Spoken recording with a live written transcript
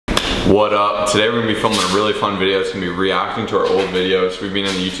What up? Today we're going to be filming a really fun video. It's going to be reacting to our old videos. We've been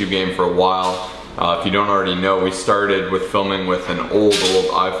in the YouTube game for a while. If you don't already know, we started with filming with an old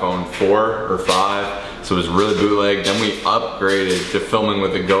iPhone 4 or 5. So it was really bootleg. Then we upgraded to filming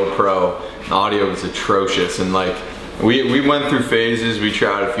with a GoPro. The audio was atrocious, and like we went through phases. We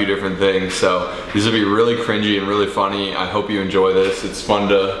tried a few different things. So these will be really cringy and really funny. I hope you enjoy this. It's fun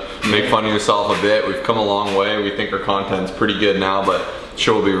to make fun of yourself a bit. We've come a long way. We think our content's pretty good now, but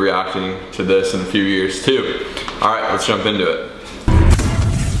sure we'll be reacting to this in a few years too. All right, let's jump into it.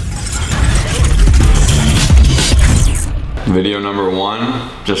 Video number 1,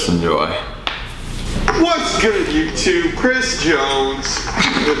 just enjoy. What's good, YouTube? Chris Jones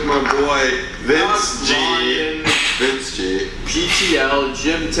with my boy Vince G. Vince G. PTL,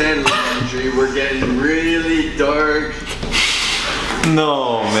 Gym 10 Laundry. We're getting really dark.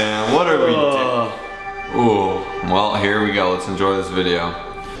 No, man, what are we doing? Ooh, well, here we go. Let's enjoy this video.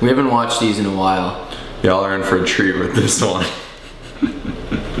 We haven't watched these in a while. Y'all are in for a treat with this one.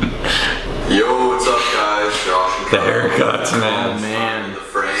 Yo, what's up, guys? Josh and The haircuts, man. Oh, man. The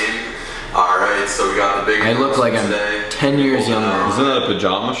frame. Alright, so we got the big I look like I'm today. 10 years younger. Isn't that a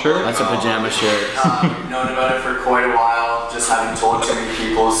pajama shirt? That's a pajama shirt. We've known about it for quite a while, just haven't told too many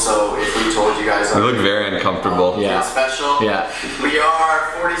people, so if we told you guys... You look very uncomfortable. Yeah. Special. Yeah. We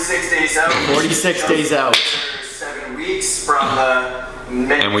are 46 days out. 46 days out. 7 weeks from the...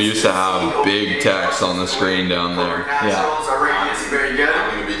 And we used to have big text on the screen down there. Yeah. Our rating is very good.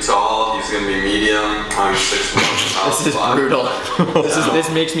 I'm gonna be tall, he's gonna be medium, I'm 6'1". This is brutal. This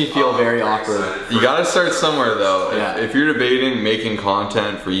makes me feel very awkward. You gotta start somewhere though. Yeah. If you're debating making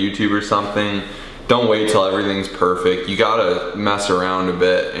content for YouTube or something, don't wait till everything's perfect. You gotta mess around a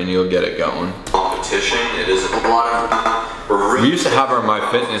bit and you'll get it going. Competition, it is a lot of... We used to have our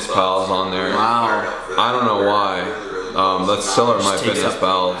MyFitnessPals on there. Wow. I don't know why. That's still our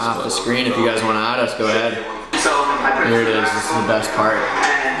MyFitnessPals. Half the screen. If you guys want to add us, go ahead. So, Here it is. This is the best part.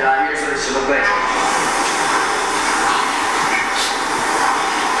 And here's what it should look like.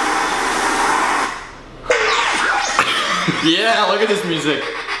 Yeah, look at this music.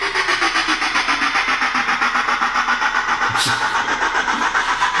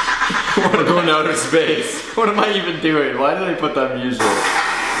 We're going to outer space. What am I even doing? Why did I put that music?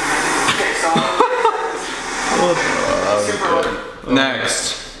 Okay, so...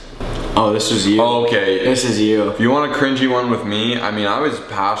 Next. Oh, this is you. Okay. This is you. If you want a cringy one with me, I mean, I was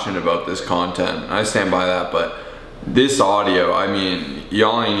passionate about this content. I stand by that, but this audio, I mean,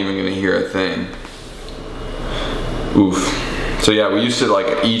 y'all ain't even gonna hear a thing. Oof. So yeah, we used to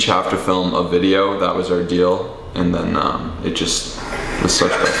like each have to film a video. That was our deal, and then it just was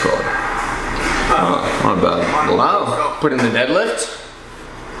such bad quality. Not a bad little. Wow. Put in the deadlift.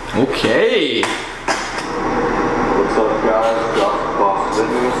 Okay. What's up, guys? Josh Colossus.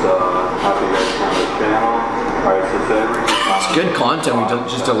 Happy you guys found the channel. Alright, so today It's good content. We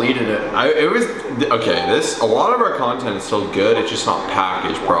just deleted it. It was okay. A lot of our content is still good. It's just not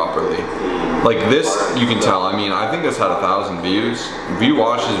packaged properly. Like this, you can tell. I mean, I think this had 1,000 views. If you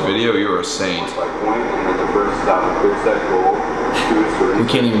watch this video, you're a saint. We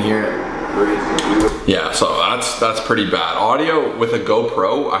can't even hear it. Yeah, so that's pretty bad. Audio with a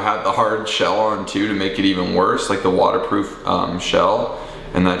GoPro, I had the hard shell on too to make it even worse, like the waterproof shell,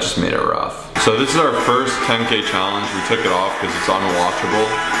 and that just made it rough. So this is our first 10K challenge. We took it off because it's unwatchable.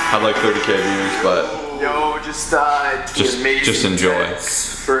 Had like 30K views, but Yo, just enjoy.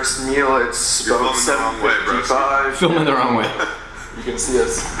 First meal, it's about 7:55. Filming the wrong way. You can see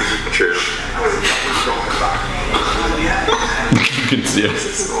us. True. You can see us.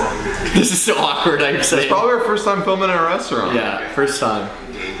 This is so awkward. I'm saying. It's probably our first time filming in a restaurant. Yeah, first time.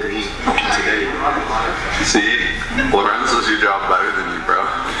 See, Lorenzo does your job better than you, bro.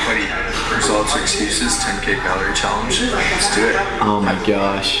 Results or excuses, 10K calorie challenge. Let's do it. Oh my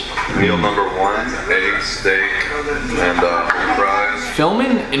gosh. Meal number 1, egg, steak, and fries.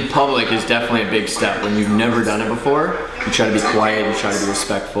 Filming in public is definitely a big step. When you've never done it before, you try to be quiet, you try to be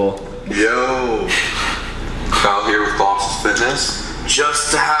respectful. Yo, Kyle here with Colossus Fitness.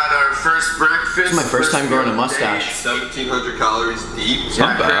 Just had our first breakfast. This is my first time growing a mustache. 1,700 calories deep. It's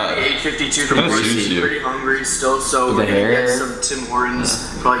not bad. 8:52 Kinda from suits you. Pretty hungry still, so With we're the gonna hair. get some Tim Hortons.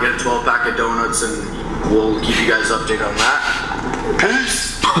 Probably get a 12-pack of donuts, and we'll keep you guys updated on that.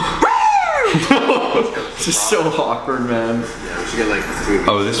 Peace. This is so awkward, man. Yeah, we should get like food.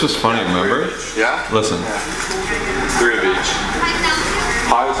 Oh, this was funny, remember? Yeah? Listen. 3 of each.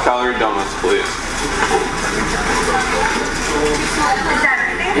 Highest calorie donuts, please.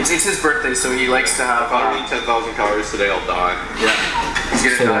 It's his birthday, so he likes to have. If I don't eat 10,000 calories today, I'll die. Yeah. He's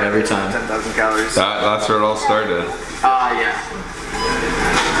gonna Say that die every time. 10,000 calories. That's where it all started. Yeah.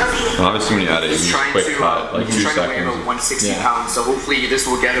 Obviously when you edit, you He's can just trying quick to, cut, like 2 he's trying to weigh seconds. about 160 Yeah. pounds, so hopefully this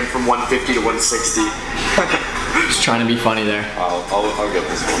will get him from 150 to 160. Just trying to be funny there. I'll get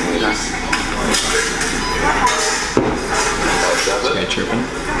this one later. This guy chirping.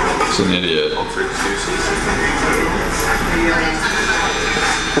 It's an idiot.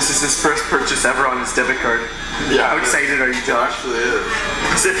 This is his first purchase ever on his debit card. Yeah. How excited are you, Josh? Actually is.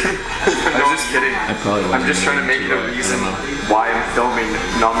 I'm just kidding. I probably I'm just trying to make it a reason why I'm filming,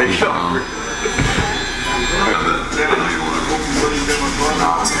 not make it awkward.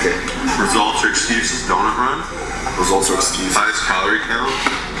 No, it's okay. Results or excuses, donut run. Results or excuses. Highest calorie count.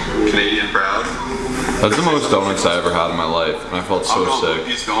 Canadian proud. That's the most donuts I ever had in my life, and I felt so I'm sick. going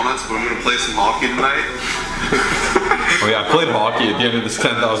these donuts, but I'm gonna play some hockey tonight. Oh yeah, I played hockey at the end of this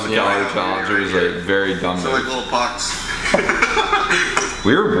 10,000 calorie challenge. It was like very dumb. So like little pucks.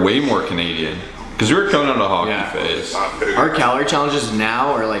 We were way more Canadian. Because we were coming out of hockey Yeah. phase. Our calorie challenges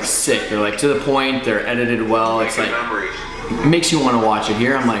now are like sick. They're like to the point, they're edited well. It's like, Memory. it makes you want to watch it.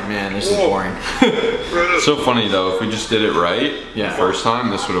 Here I'm like, man, this is boring. It's so funny though, if we just did it right Yeah. the first time,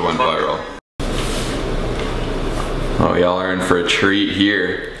 this would have went viral. Oh, y'all are in for a treat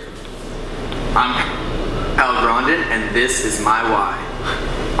here. I'm Kyle Grondin, and this is my why.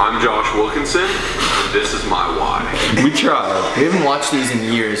 I'm Josh Wilkinson, and this is my why. We tried. We haven't watched these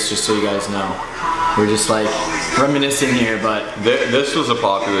in years, just so you guys know. We're just like reminiscing here, but This was a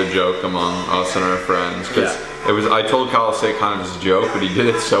popular joke among us and our friends. Because it was, I told Kyle to say it kind of as a joke, but he did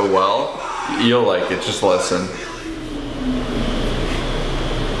it so well. You'll like it, just listen.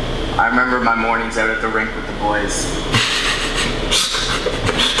 I remember my mornings out at the rink with the boys.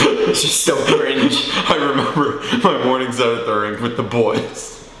 it's just so cringe. I remember my mornings out at the rink with the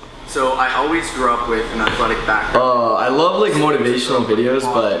boys. So I always grew up with an athletic background. I love like motivational videos,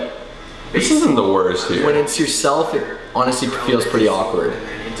 but This isn't the worst when here. it's yourself, it honestly feels pretty awkward.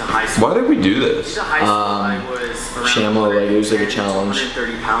 Into high school. Why did we do this? Into high school, I was around Shamo, like, it was like a challenge.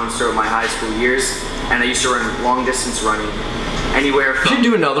 130 pounds throughout my high school years, and I used to run long distance running, anywhere We from. should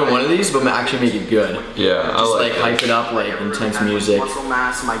do another one of these, but actually make it good. Yeah, I Just like like it. hype it up, like intense music. Muscle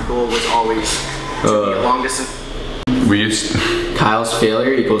mass. My goal was always to be a long distance. We used Kyle's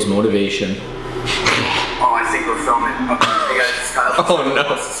failure equals motivation. Oh, I think we're filming. Okay, hey guys, it's Kyle. Oh, no.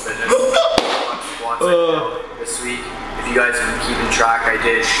 Colossus Fitness. Squats I did this week. If you guys have been keeping track, I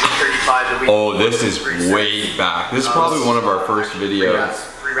did 35 the week. Oh, this is way back. This is probably one of our first videos.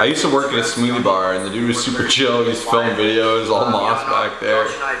 I used to work at a smoothie bar, and the dude was super chill. He's filming videos, all moss back there.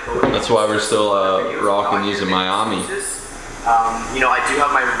 That's why we're still rocking these in Miami. You know, I do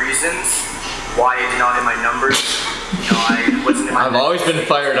have my reasons why I did not hit my numbers. You know, I wasn't in my. I've always been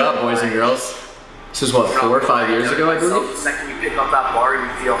fired up, boys and girls. This is what, 4 or 5 years ago, I believe? The second you pick up that bar,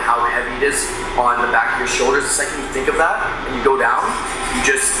 you feel how heavy it is on the back of your shoulders. The second you think of that and you go down, you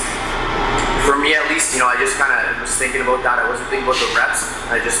just, for me at least, you know, I just kind of was thinking about that. I wasn't thinking about the reps.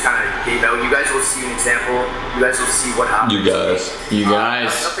 I just kind of gave out. You guys will see an example. You guys will see what happens. You guys. You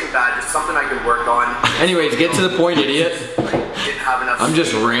guys. Nothing bad, just something I could work on. Anyways, get to the point, idiot. Didn't have enough. I'm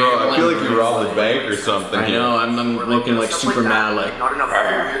just Bro, I feel like rambling. you robbed the bank or something. I know, I'm looking like Stuff super that, mad, like, not enough.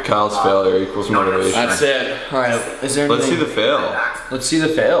 Kyle's failure equals motivation. that's it. Alright, is there Let's see anything? the fail. Let's see the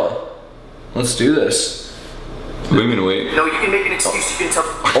fail. Let's do this. We can wait. No, you can make an excuse. You can tell.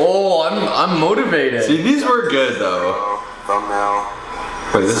 Oh, I'm motivated. See, these were good though. Thumbnail.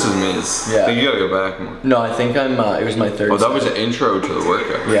 Wait, this is me. Yeah. I think you gotta go back more. No, I think I'm, it was my third. Oh, that was an intro to the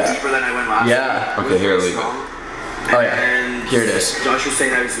workout. Yeah. Deeper than I went last. Yeah. Okay, here, leave it. Oh yeah. And Here it is. Josh was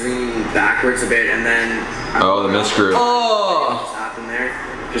saying I was leaning backwards a bit, and then Oh, the misgroup. Oh! just happened there.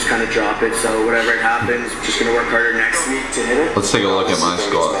 Just kind of drop it. So whatever it happens, just gonna work harder next week to hit it. Let's take a look at my It's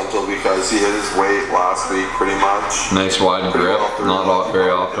squat. mental because he hit his weight last week pretty much. Nice wide grip, not very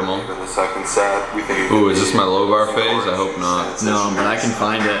optimal. In the second set, we think. Ooh, is this my low bar phase? I hope not. No, but I can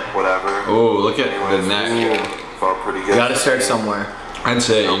find it. Whatever. Ooh, look at the neck. Felt pretty good. You gotta start somewhere. I'd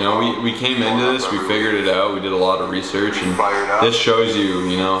say, you know, we came into this, we figured it out, we did a lot of research, and this shows you,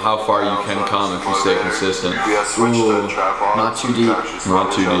 you know, how far you can come if you stay consistent. We have switched Ooh, to trap on. not too deep.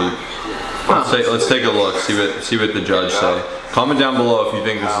 Not too deep. Let's take a look, see what the judge say. Comment down below if you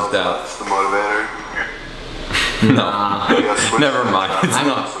think this is depth. That's the motivator. No, We have switched never to mind, it's trap on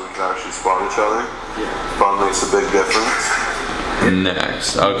not. So we can actually spot each other. Spot makes a big difference.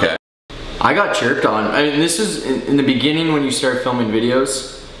 Next, okay. I got chirped on. I mean, this is in the beginning when you start filming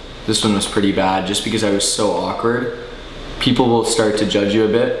videos. This one was pretty bad just because I was so awkward. People will start to judge you a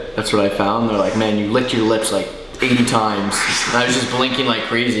bit. That's what I found. They're like, man, you licked your lips like 80 times. And I was just blinking like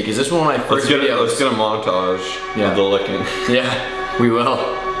crazy because this was one of my first videos. Let's get a montage of the licking. Yeah, we will.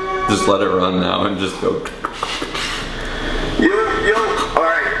 Just let it run now and just go. Yo, all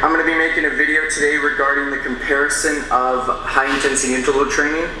right. I'm gonna be making a video today regarding the comparison of high intensity interval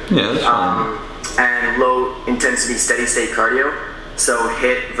training and low intensity steady state cardio. So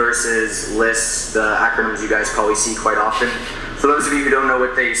HIIT versus LIST, the acronyms you guys probably see quite often. For those of you who don't know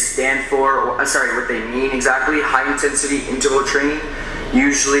what they stand for, or what they mean exactly, high intensity interval training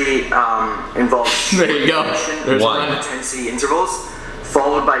usually involves there you go. There's high intensity intervals,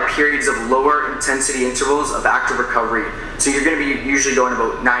 followed by periods of lower intensity intervals of active recovery. So you're going to be usually going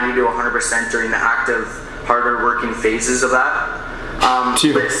about 90 to 100% during the active, harder working phases of that.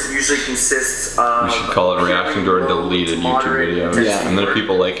 This usually consists of... We should call it reacting to our deleted YouTube videos. Yeah. And then if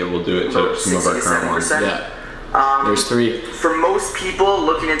people like it, we'll do it to some of our current ones. Yeah. There's 3. For most people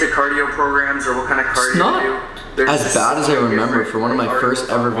looking into cardio programs or what kind of cardio to do, as bad as I remember for one of my first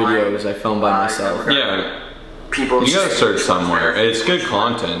ever videos I filmed by myself. Yeah. You gotta start somewhere. It's good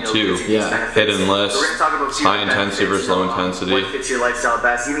content too. Yeah. Hit and list. High intensity versus low intensity. What fits your lifestyle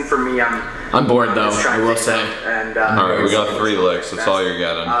best? Even for me, I'm bored though, I will say. Alright, we got 3 licks. That's all you're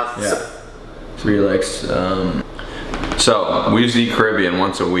getting. Yeah. 3 licks. So, we used to eat Caribbean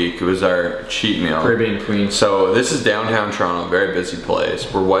once a week. It was our cheat meal. Caribbean Queen. So, this is downtown Toronto, very busy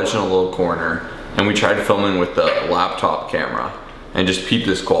place. We're wedged in a little corner, and we tried filming with the laptop camera, and just peep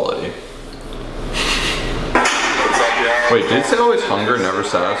this quality. Wait, did it say always hunger, never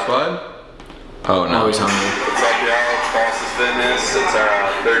satisfied? Oh no. Always hungry. What's up, y'all? It's Colossus Fitness. It's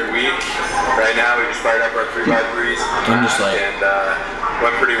our 3rd week. Right now, we just fired up our 3x3s. I'm just like... And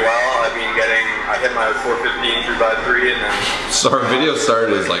went pretty well. I hit my 415 3x3 and then... So our video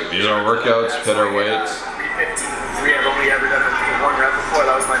started as like, these are our workouts, hit our weights. 315. I've only ever done it for 1 rep before.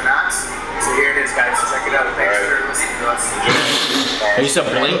 That was my max. So here it is, guys. Check it out. Thanks for listening to us. I used to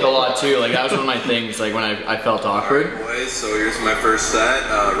blink a lot too. Like that was one of my things. Like when I felt awkward. Alright, boys. So here's my first set.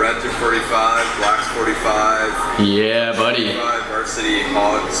 Reds are 45, blacks 45. Yeah, buddy. 45, varsity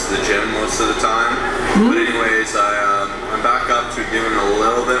hogs the gym most of the time. But anyways, I'm back up to doing a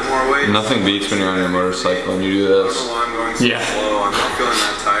little bit more weight. Nothing beats when you're on your motorcycle and you do this. I don't know why I'm going so slow. I'm not feeling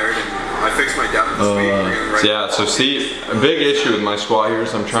that tired, and I fixed my depth this week. Yeah, so see, a big issue with my squat here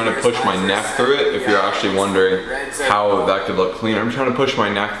is I'm trying to push my neck through it. If you're actually wondering how that could look clean, I'm trying to push my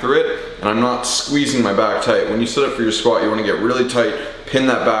neck through it, and I'm not squeezing my back tight. When you sit up for your squat, you want to get really tight, pin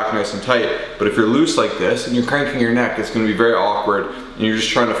that back nice and tight. But if you're loose like this and you're cranking your neck, it's going to be very awkward, and you're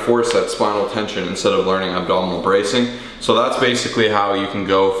just trying to force that spinal tension instead of learning abdominal bracing. So that's basically how you can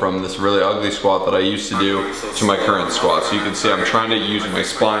go from this really ugly squat that I used to do to my current squat. So you can see I'm trying to use my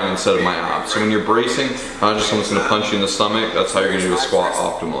spine instead of my abs. So when you're bracing, not just someone's going to punch you in the stomach, that's how you're going to do a squat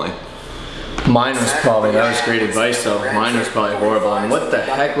optimally. Mine was probably, that was great advice though. Mine was probably horrible. And what the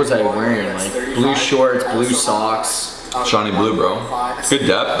heck was I wearing? Like blue shorts, blue socks. Johnny Blue, bro. Good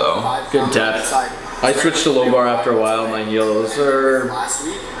depth though. Good depth. I switched to low bar after a while. My heels are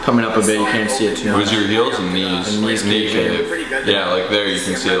coming up a bit. You can't see it too much. It was your heels and knees. And knees knee cave. Yeah, like there you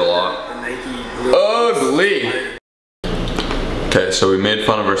can see it a lot. Ugly. Okay, so we made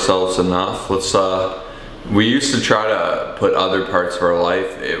fun of ourselves enough. Let's we used to try to put other parts of our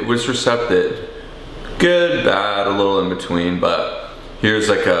life. It was receptive. Good, bad, a little in between, but here's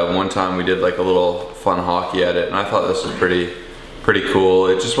like one time we did like a little fun hockey edit, and I thought this was pretty cool.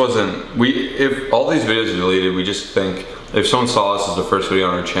 It just wasn't, if all these videos are deleted, we just think if someone saw us as the first video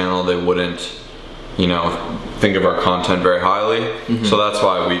on our channel, they wouldn't, you know, think of our content very highly. So that's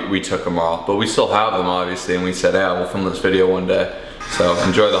why we took them off. But we still have them obviously, and we said, yeah, we'll film this video one day. So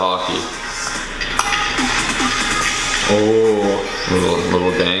enjoy the hockey. Oh,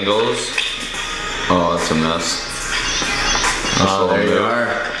 little dangles. Oh, that's a mess. Oh, there you are.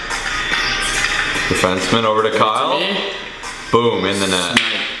 Defenseman over to Kyle. Boom, in the net.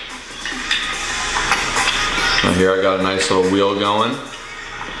 Now here I got a nice little wheel going.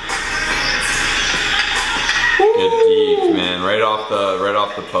 Good deep, man. Right off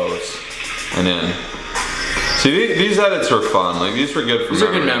the post and in. See, these edits were fun. Like these were good for These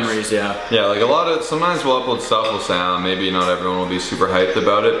are good memories, yeah. Yeah, like a lot of, sometimes we'll upload stuff, we'll say, maybe not everyone will be super hyped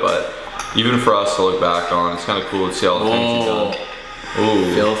about it, but even for us to look back on, it's kind of cool to see all the things you've done.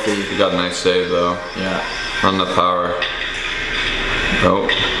 Ooh, filthy. You got a nice save though. Yeah. Not enough power. Oh.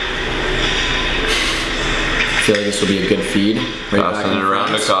 I feel like this will be a good feed. Right Passing it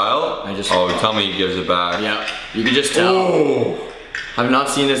around to Kyle. Oh, tell me he gives it back. Yeah, you can just tell. Oh. I've not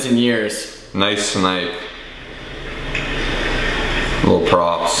seen this in years. Nice snipe. Little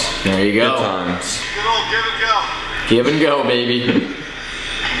props. There you go. Good times. Good old give and go. Give and go, baby.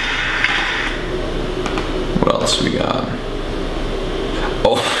 What else we got?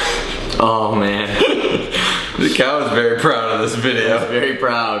 Oh. Oh man. The cow is very proud of this video. He's very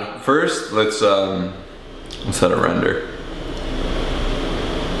proud. First, let's set a render.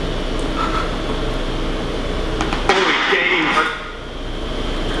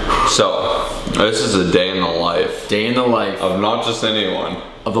 So, this is a day in the life. Day in the life Of not just anyone.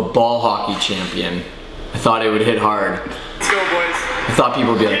 of a ball hockey champion. I thought it would hit hard. Let's go, boys. I thought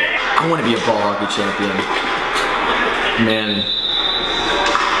people would be like, I want to be a ball hockey champion. Man,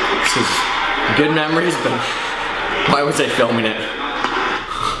 this is good memories, but why was I filming it?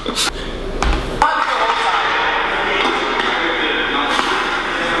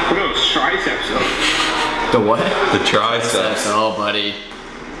 Look at those triceps though. The what? The triceps. Oh, buddy.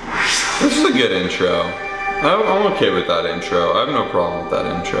 This is a good intro. I'm okay with that intro. I have no problem with that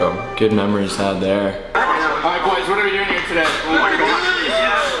intro. Good memories had there. Alright boys, what are we doing here today? Oh my god.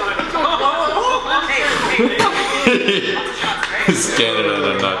 Scan it in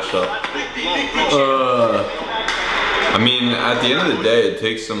a nutshell. I mean, at the end of the day, it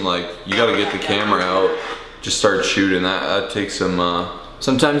takes some, like, you gotta get the camera out, just start shooting. That takes some,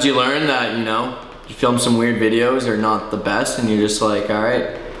 Sometimes you learn that, you know, you film some weird videos, they're not the best, and you're just like,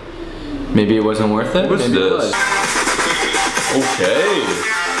 alright, maybe it wasn't worth it. What's maybe this? It was. Okay.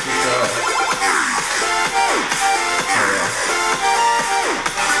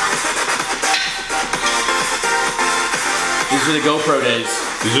 These are the GoPro days.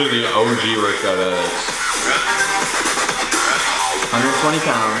 These are the OG workout edits. 120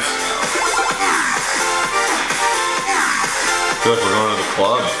 pounds. I feel like we're going to the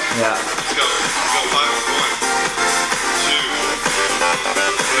club. Yeah. Let's go. Let's go. 5, 1, 2,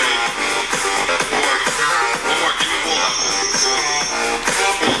 3, 4. One more. Give me a pull up.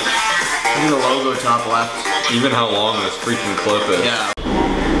 Look at the logo top left. Even how long this freaking clip is. Yeah.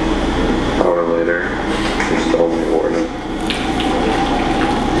 Hour later, he's still in the warden.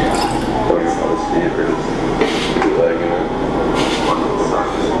 Don't know how to see it or just bootlegging it.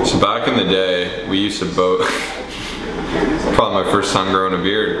 So back in the day, we used to boat. Probably my first time growing a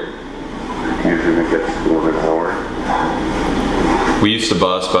beard. Usually we get to school in an hour. We used to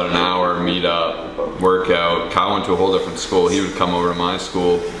bus about an hour, meet up, work out. Kyle went to a whole different school. He would come over to my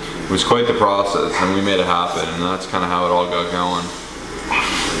school. It was quite the process, and we made it happen, and that's kind of how it all got going.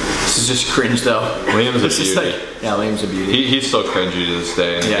 This is just cringe though. Liam's a This is beauty. like, yeah, Liam's a beauty. He's still cringy to this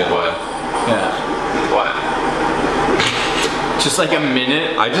day in a Yeah. good way. Yeah. What? Just like a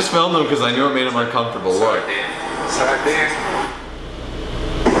minute. I just filmed him because I knew it made him uncomfortable. Look. Sorry, Dan.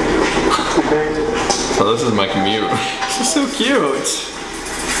 So this is my commute. This is so cute.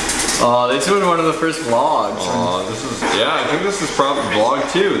 Oh, this was one of the first vlogs. Oh, this is, yeah, I think this is probably vlog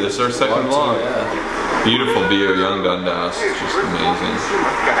 2. This is our second vlog. Yeah. Beautiful view, young Dundas. It's just amazing.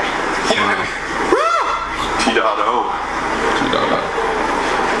 T.O. T-Dog.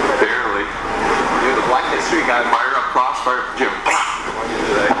 Barely. You're the Black History guy. Fire up crossfire for Jim.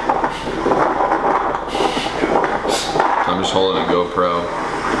 I'm just holding a GoPro.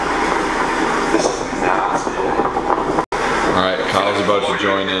 This is nasty. Alright, Kyle's about to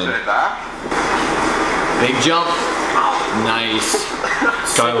join in. Big jump. Nice.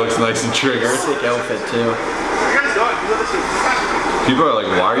 Kyle looks nice and triggered. Sick outfit too. People are like,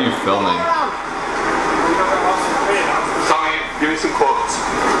 why are you filming? Tommy, give me some quotes.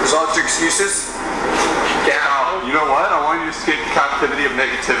 Results or excuses? Yeah. You know what? I want you to escape the captivity of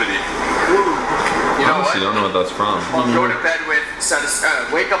negativity. You know Honestly, what? don't know what that's from. Go to bed with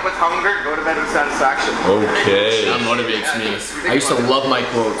wake up with hunger, go to bed with satisfaction. Okay. That motivates me. I used to love my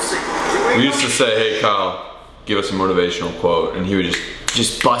quotes. We used to say, hey Kyle, give us a motivational quote, and he would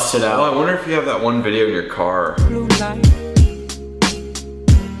Just bust it oh, I out. wonder if you have that one video in your car. Blue light,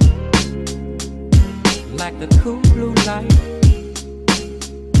 like the cool blue light.